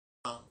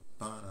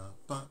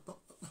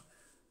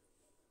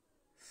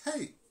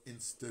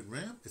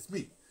Instagram. It's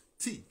me,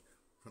 T,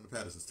 from the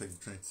Pattersons, taking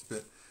the train to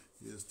Tibet.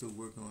 Yeah, still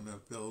working on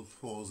that Bell's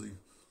palsy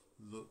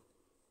look.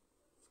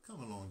 It's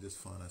coming along just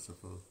fine, I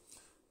suppose.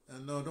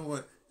 And no, don't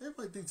worry.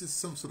 Everybody thinks it's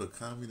some sort of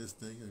communist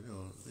thing. You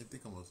know, they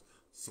think I'm a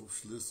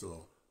socialist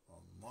or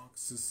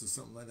Marxist or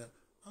something like that.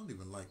 I don't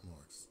even like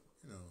Marx.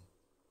 You know,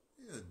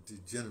 yeah,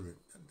 degenerate.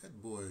 That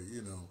boy,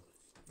 you know,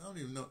 I don't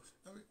even know.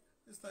 I mean,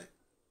 it's like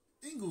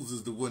Engels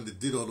is the one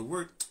that did all the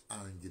work. I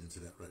didn't get into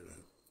that right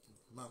now.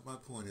 My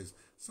point is,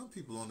 some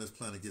people on this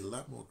planet get a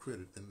lot more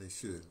credit than they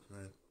should,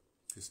 right?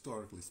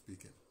 Historically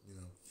speaking, you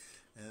know.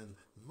 And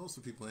most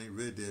of the people ain't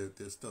read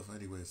their stuff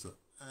anyway, so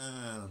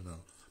I don't know.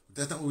 But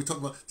that's not what we're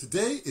talking about.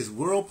 Today is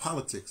World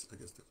Politics. I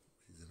guess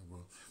he's in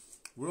the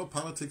World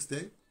Politics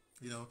Day.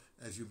 You know,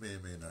 as you may or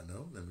may not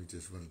know, let me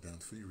just run it down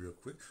for you real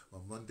quick.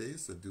 On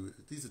Mondays,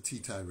 these are tea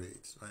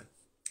tirades, right?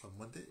 On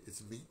Monday,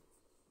 it's me,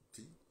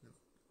 tea, you know,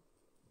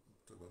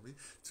 talk about me.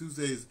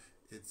 Tuesdays,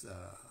 it's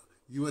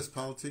U.S.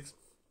 politics.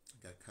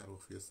 I got cut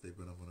off yesterday,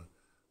 but I'm gonna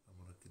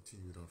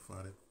continue it on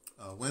Friday.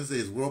 Wednesday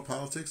is world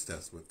politics.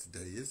 That's what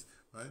today is,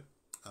 right?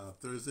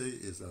 Thursday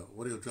is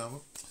audio drama,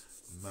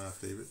 my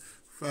favorite.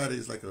 Friday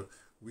is like a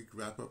week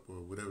wrap up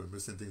or whatever.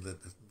 Miss anything that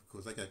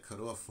because I got cut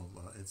off from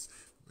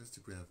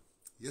Instagram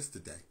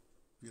yesterday,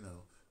 you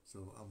know.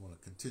 So I'm gonna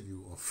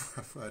continue on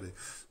Friday.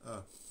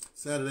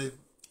 Saturday,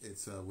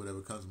 it's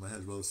whatever comes to my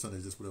head. As well as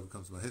Sunday, just whatever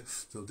comes to my head.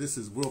 So this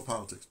is world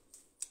politics.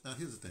 Now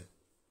here's the thing.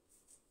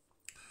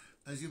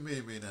 As you may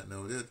or may not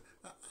know,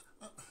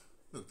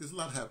 look, there's a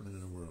lot happening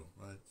in the world,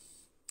 right?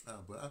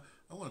 But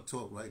I want to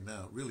talk right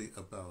now really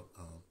about,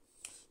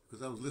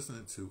 because I was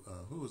listening to,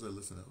 who was I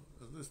listening to?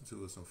 I was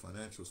listening to some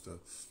financial stuff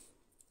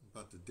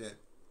about the debt.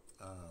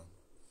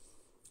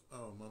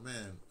 Oh, my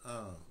man.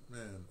 Oh,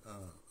 man.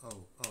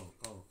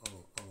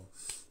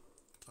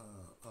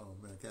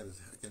 Man, I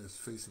got his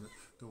face in it.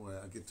 Don't worry,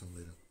 I'll get to him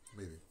later,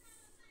 maybe.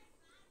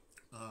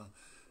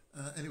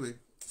 Anyway,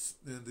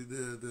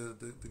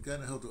 the guy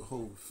that held the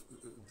whole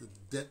the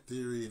debt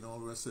theory and all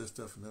the rest of that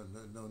stuff,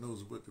 no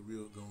knows what the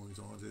real goings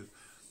on is.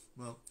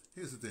 Well,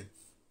 here's the thing.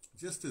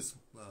 Just this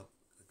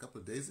a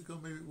couple of days ago,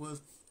 maybe it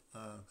was,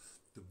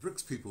 the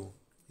BRICS people.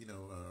 You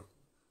know,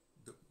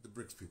 the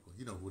BRICS people.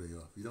 You know who they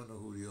are. If you don't know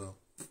who they are,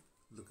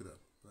 look it up.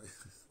 Right?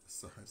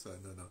 sorry,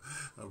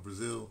 no.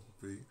 Brazil,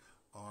 B,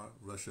 R,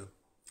 Russia,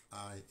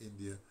 I,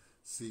 India,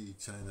 C,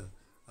 China,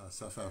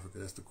 South Africa.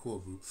 That's the core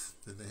group.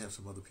 Then they have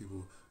some other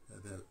people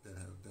that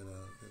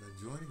are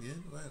joining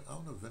in. Right? I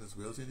don't know if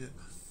Venezuela's in yet.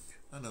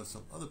 I know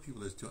some other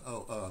people that's joining.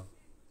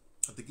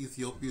 I think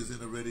Ethiopia's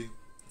in already.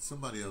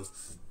 Somebody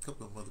else, a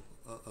couple of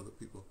other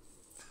people.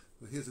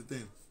 But here's the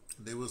thing: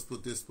 they're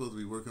supposed to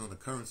be working on the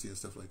currency and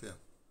stuff like that.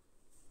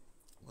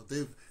 Well,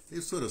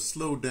 they've sort of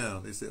slowed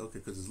down. They say, okay,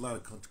 because there's a lot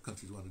of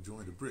countries want to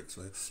join the BRICS,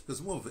 right?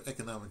 It's more of an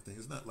economic thing.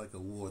 It's not like a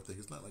war thing.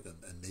 It's not like a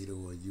NATO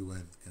or a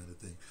UN kind of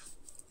thing.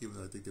 Even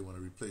though I think they want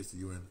to replace the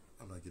UN,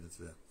 I'm not getting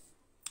into that.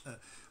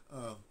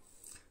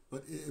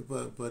 But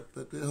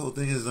the whole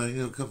thing is like,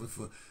 you know, coming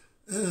for.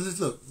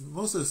 Look,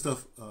 most of the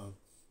stuff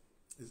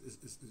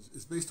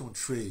is based on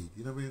trade.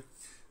 You know what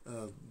I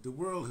mean? The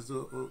world has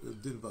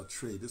been about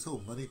trade. This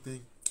whole money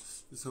thing,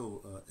 this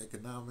whole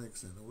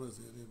economics and what is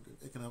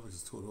it? Economics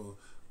is taught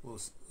or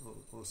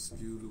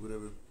skewed or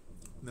whatever.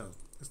 No,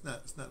 it's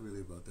not. It's not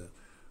really about that.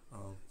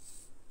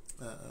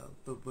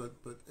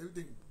 But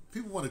everything.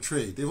 People want to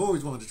trade. They've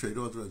always wanted to trade.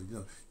 All throughout, you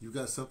know, you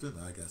got something,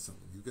 I got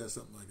something. You got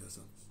something, I got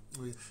something.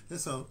 I mean,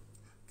 that's how.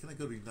 Can I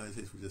go to the United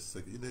States for just a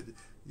second?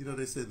 You know,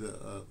 they said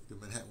the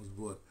Manhattan was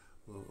bought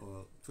for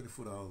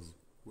 $24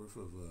 worth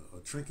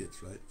of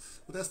trinkets, right?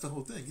 Well, that's the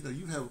whole thing. You know,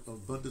 you have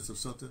abundance of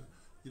something.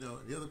 You know,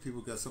 and the other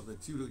people got something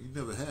that you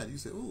never had. You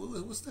say,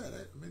 oh, what's that?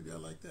 Maybe I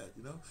like that.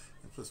 You know,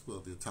 and plus, well,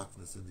 the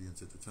autochthonous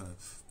Indians at the time,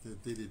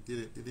 they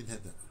didn't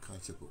have that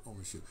concept of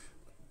ownership.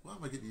 Why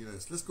am I getting the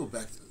United States? Let's go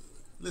back.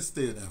 Let's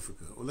stay in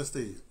Africa, or let's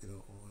stay, you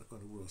know, on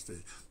the world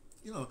stage.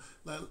 You know,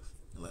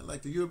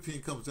 like the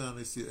European comes down,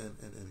 they see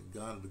and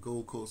Ghana, the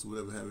Gold Coast, or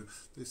whatever have it.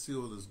 They see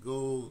all this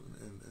gold,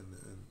 and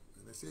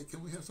they say, hey,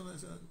 can we have some of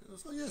that?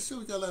 So yeah, sure,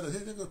 we got a lot of.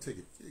 Hey, then go take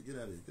it. Get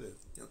out of here. Get out of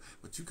here. You know,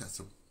 but you got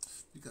some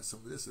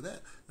of this or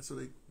that, and so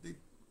they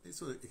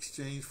sort of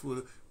exchange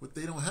for what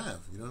they don't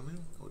have. You know what I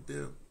mean? What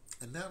they're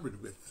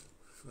enamored with,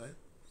 right?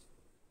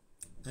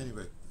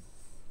 Anyway,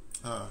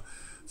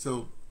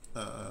 So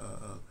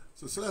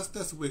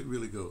that's the way it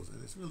really goes,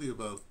 and it's really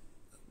about.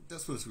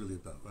 That's what it's really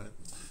about, right?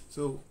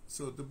 So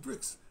the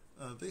BRICS,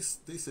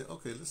 they say,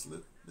 okay,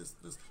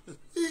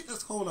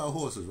 let's hold our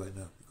horses right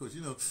now, because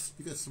you know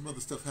you got some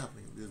other stuff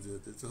happening.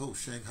 There's a whole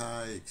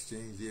Shanghai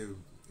exchange there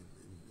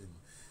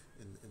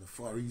in the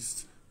Far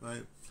East,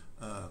 right?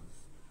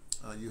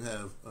 You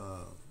have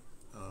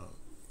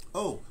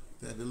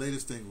and the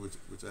latest thing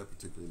which I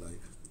particularly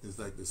like is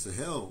like the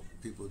Sahel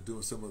people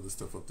doing some of the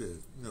stuff up there.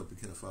 You know,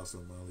 Burkina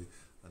Faso, Mali,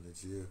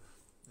 Nigeria.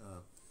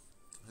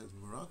 Has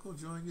Morocco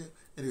joined yet?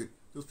 Anyway,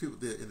 those people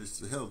there in the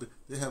Sahel,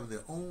 they're having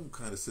their own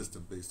kind of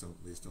system based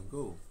on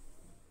gold.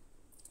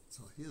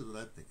 So here's what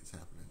I think is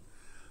happening.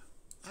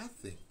 I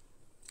think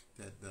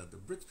that the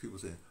BRICS people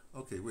saying,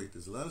 okay, wait,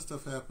 there's a lot of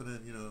stuff happening.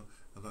 You know,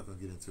 I'm not going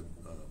to get into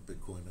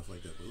Bitcoin and stuff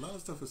like that, but a lot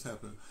of stuff is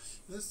happening.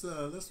 Let's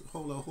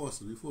hold our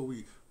horses before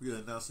we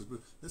announce it. But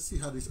let's see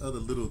how these other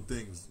little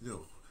things, you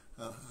know,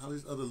 how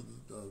these other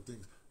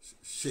things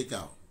shake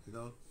out. You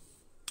know,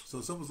 so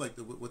it's almost like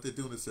what they're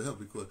doing is to help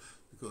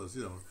because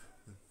you know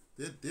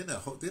they're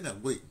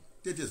not waiting.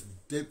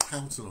 They're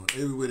pouncing on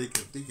everywhere they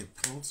can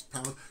pounce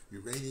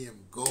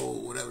uranium,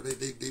 gold, whatever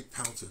they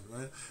pouncing,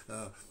 right?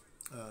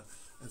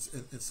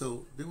 And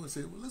so they want to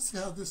say, well, let's see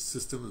how this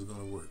system is going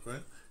to work,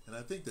 right? And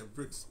I think that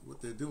BRICS,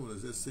 what they're doing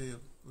is they're saying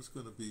what's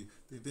going to be.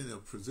 Then they'll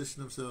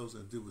position themselves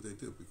and do what they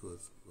do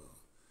because, well,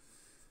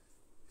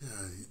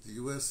 yeah, the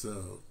U.S.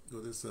 Or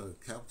this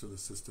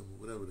capitalist system,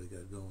 whatever they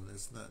got going,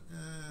 it's not,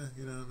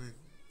 you know what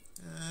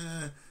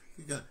I mean?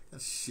 You got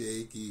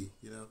shaky,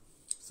 you know.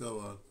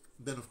 So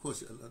then, of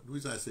course, the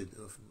reason I say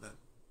not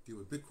deal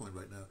with Bitcoin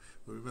right now,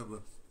 but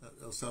remember,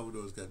 El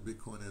Salvador's got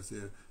Bitcoin as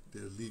their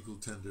legal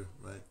tender,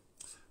 right?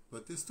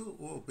 But they're still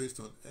all based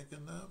on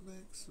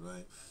economics,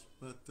 right?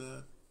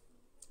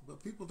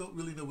 But people don't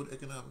really know what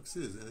economics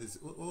is, and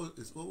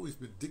it's always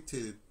been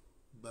dictated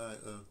by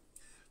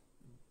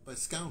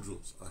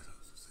scoundrels,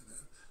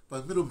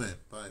 by middlemen,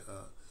 by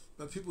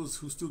people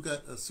who still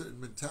got a certain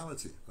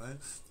mentality, right?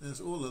 And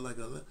it's all like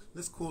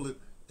let's call it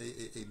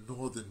a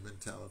northern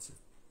mentality,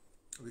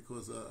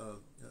 because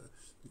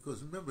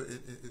remember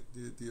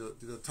the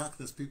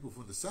autochthonous people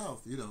from the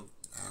south, you know,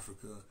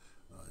 Africa,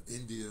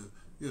 India,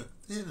 you know,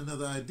 they had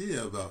another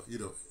idea about, you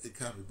know,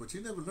 economy, but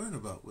you never learn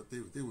about what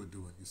they were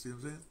doing. You see what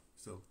I'm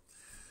saying?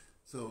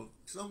 So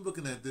I'm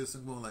looking at this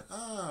and going like,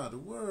 the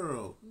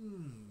world,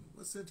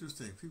 what's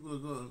interesting? People are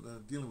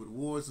going dealing with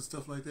wars and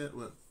stuff like that.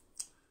 Well,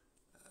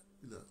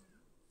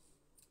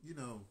 you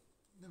know,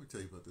 let me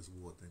tell you about this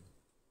war thing.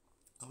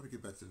 I want to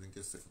get back to it in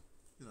just a second.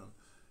 You know,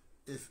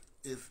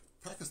 if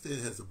Pakistan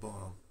has a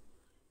bomb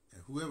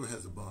and whoever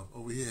has a bomb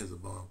over here has a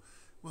bomb,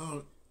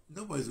 well,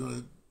 nobody's going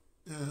to.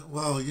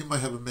 Well, you might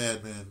have a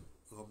madman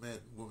or a mad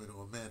woman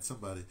or a mad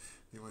somebody.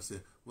 They might say,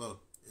 well,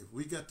 if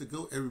we got to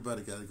go,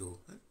 everybody got to go.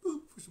 And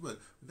boop, push the button.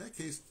 In that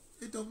case,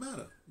 it don't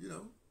matter, you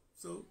know.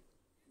 So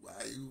why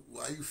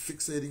are you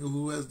fixating on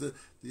who has the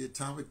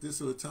atomic this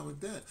or atomic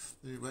that?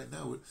 I mean, right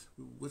now,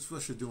 what's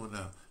Russia doing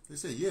now? They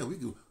say, yeah,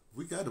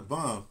 we got a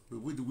bomb, but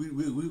we're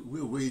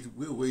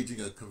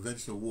waging a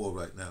conventional war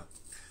right now.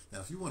 Now,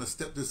 if you want to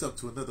step this up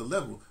to another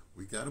level,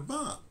 we got a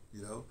bomb,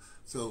 you know.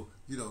 So,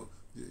 you know,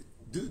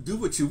 do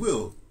what you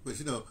will, but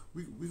you know,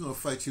 we're gonna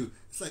fight you.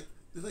 It's like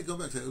going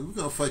back to we're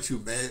gonna fight you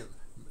man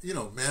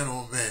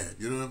on man.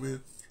 You know what I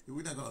mean?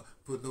 We're not gonna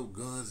put no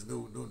guns,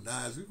 no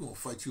knives. We're gonna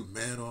fight you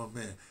man on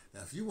man.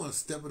 Now, if you want to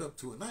step it up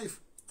to a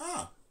knife,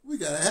 we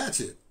got a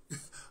hatchet.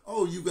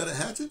 Oh, you got a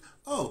hatchet?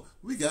 Oh,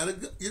 we got a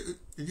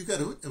you got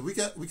a we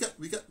got.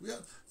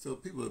 So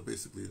people are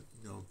basically,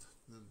 you know,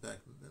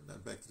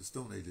 not back to the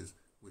Stone Ages,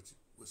 which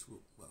was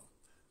well.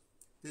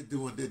 They're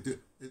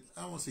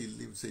I don't want to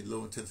even say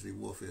low intensity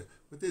warfare,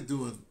 but they're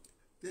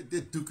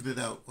duking it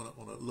out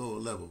on a lower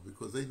level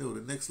because they know the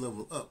next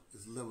level up,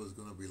 this level is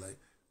going to be like,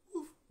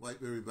 woof,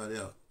 wipe everybody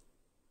out.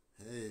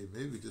 Hey,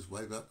 maybe just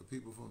wipe out the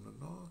people from the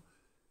north.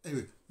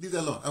 Anyway, leave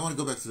that alone. I want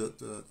to go back to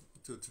the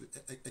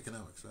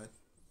economics, right?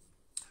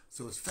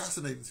 So it's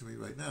fascinating to me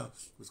right now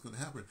what's going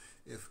to happen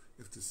if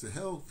the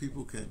Sahel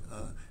people can.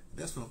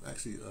 That's what I'm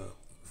actually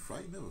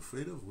frightened of,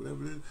 afraid of,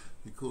 whatever it is,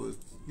 because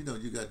you know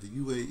you got the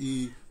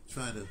UAE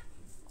trying to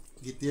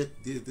get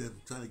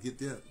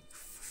their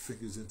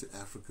fingers into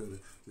Africa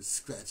to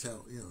scratch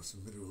out, you know,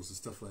 some minerals and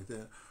stuff like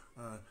that.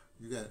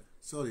 You got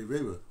Saudi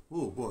Arabia.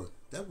 Oh boy,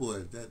 that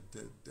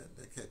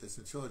cat that's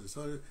in charge of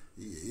Saudi,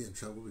 he in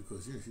trouble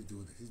because you know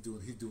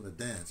he's doing a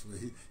dance. I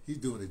mean, he's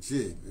doing a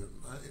jig.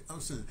 I'm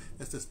saying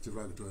that's just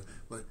derogatory,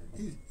 but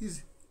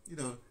he's you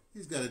know.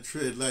 He's got to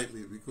tread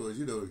lightly because,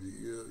 you know,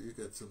 you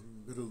got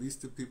some Middle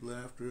Eastern people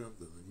after him.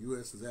 The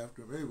U.S. is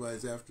after him.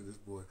 Everybody's after this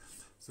boy.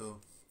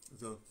 So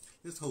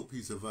let's hope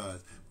he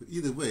survives. But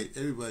either way,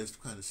 everybody's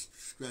trying to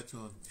scratch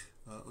on.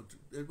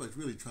 Everybody's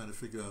really trying to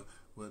figure out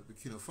what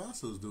Burkina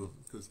Faso is doing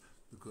because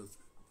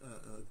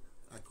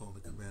I call him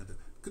the commander.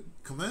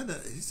 Commander,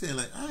 he's saying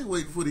like, I ain't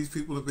waiting for these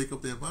people to make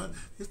up their mind.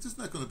 It's just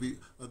not going to be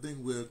a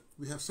thing where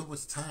we have so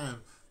much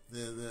time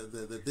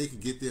that they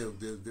can get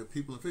their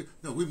people in favor.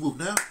 No, we move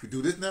now. We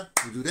do this now.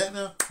 We do that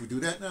now. We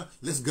do that now.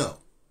 Let's go.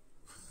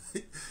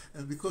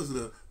 And because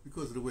of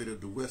the way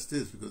that the West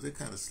is, because they're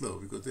kind of slow,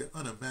 because they're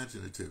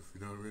unimaginative. You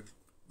know what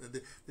I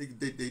mean?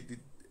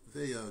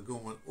 They go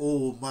on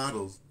old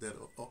models that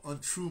are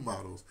untrue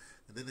models,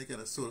 and then they got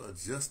to sort of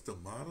adjust the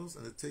models,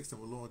 and it takes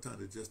them a long time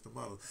to adjust the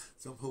models.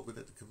 So I'm hoping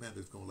that the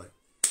commander's going like,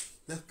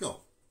 let's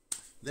go,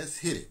 let's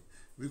hit it.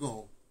 We're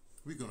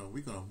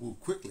gonna move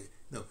quickly.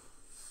 No.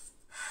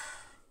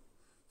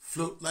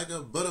 Float like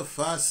a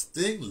butterfly,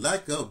 sting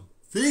like a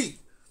bee.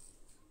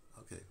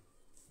 Okay,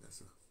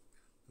 that's a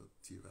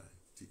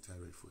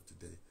tirade for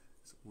today.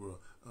 It's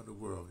the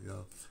world, you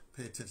know.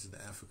 Pay attention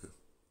to Africa,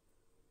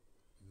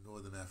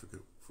 Northern Africa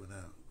for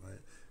now, right?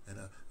 And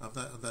I'm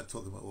not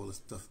talking about all the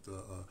stuff,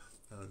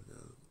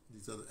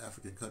 these other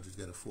African countries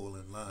got to fall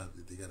in line.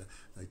 They got to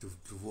like to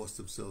divorce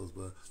themselves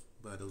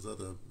by those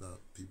other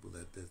people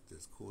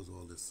that's caused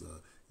all this,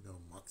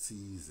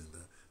 Marxies and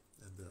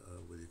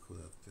what do you call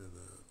that?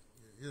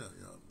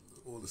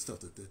 All the stuff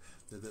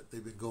that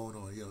they've been going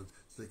on.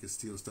 So they can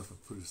steal stuff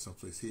and put it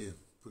someplace here, and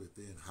put it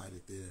there, and hide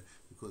it there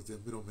because they're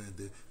middlemen.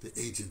 They're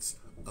agents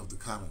of the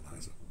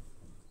colonizer.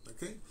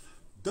 Okay,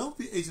 don't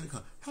be agent of the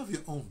colonizer. Have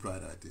your own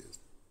bright ideas.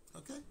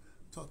 Okay,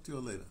 talk to you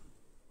later.